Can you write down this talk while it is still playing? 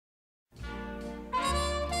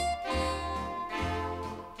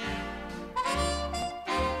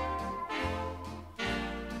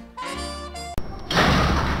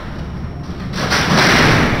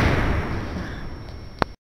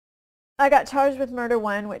I got charged with murder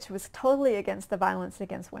one, which was totally against the Violence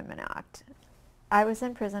Against Women Act. I was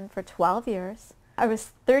in prison for 12 years. I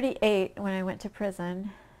was 38 when I went to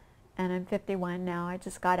prison, and I'm 51 now. I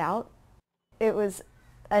just got out. It was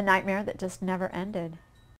a nightmare that just never ended.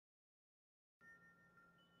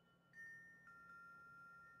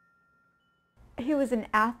 He was an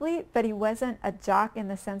athlete, but he wasn't a jock in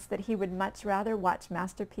the sense that he would much rather watch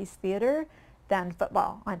Masterpiece Theater than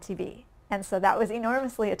football on TV. And so that was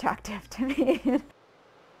enormously attractive to me.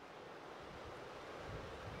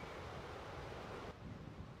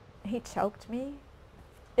 He choked me.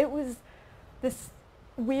 It was this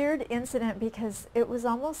weird incident because it was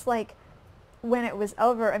almost like when it was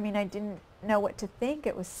over, I mean, I didn't know what to think.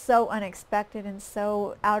 It was so unexpected and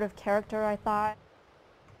so out of character, I thought.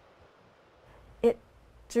 It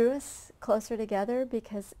drew us closer together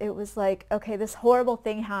because it was like, okay, this horrible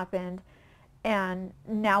thing happened, and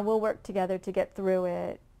now we'll work together to get through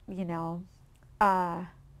it, you know. I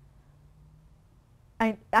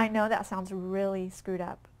know that sounds really screwed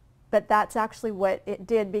up, but that's actually what it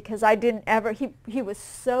did, because I didn't ever, he was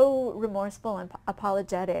so remorseful and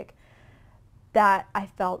apologetic that I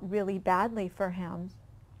felt really badly for him.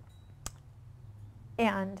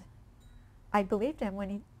 And I believed him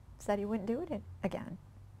when he said he wouldn't do it again.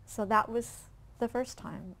 So that was the first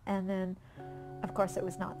time. And then, of course, it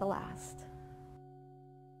was not the last.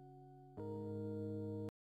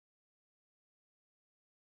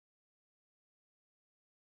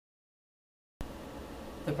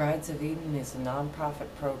 The Brides of Eden is a nonprofit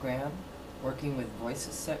program working with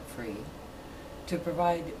Voices Set Free to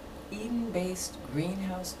provide Eden-based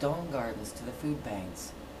greenhouse dome gardens to the food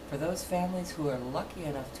banks for those families who are lucky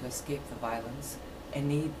enough to escape the violence and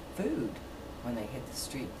need food when they hit the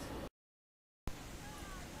streets.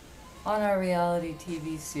 On our reality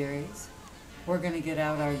TV series, we're going to get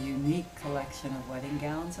out our unique collection of wedding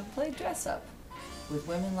gowns and play dress-up with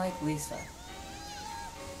women like Lisa.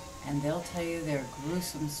 And they'll tell you their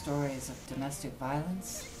gruesome stories of domestic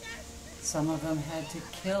violence. Some of them had to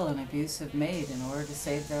kill an abusive maid in order to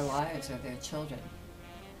save their lives or their children.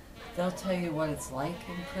 They'll tell you what it's like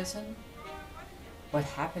in prison, what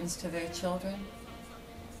happens to their children,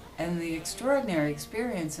 and the extraordinary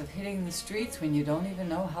experience of hitting the streets when you don't even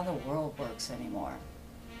know how the world works anymore.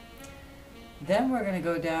 Then we're going to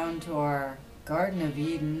go down to our Garden of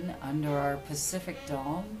Eden under our Pacific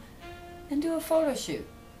Dome and do a photo shoot.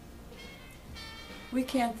 We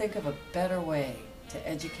can't think of a better way to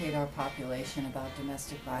educate our population about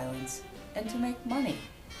domestic violence and to make money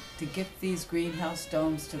to gift these greenhouse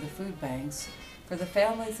domes to the food banks for the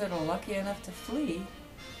families that are lucky enough to flee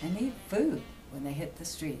and need food when they hit the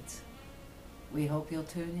streets. We hope you'll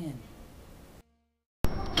tune in.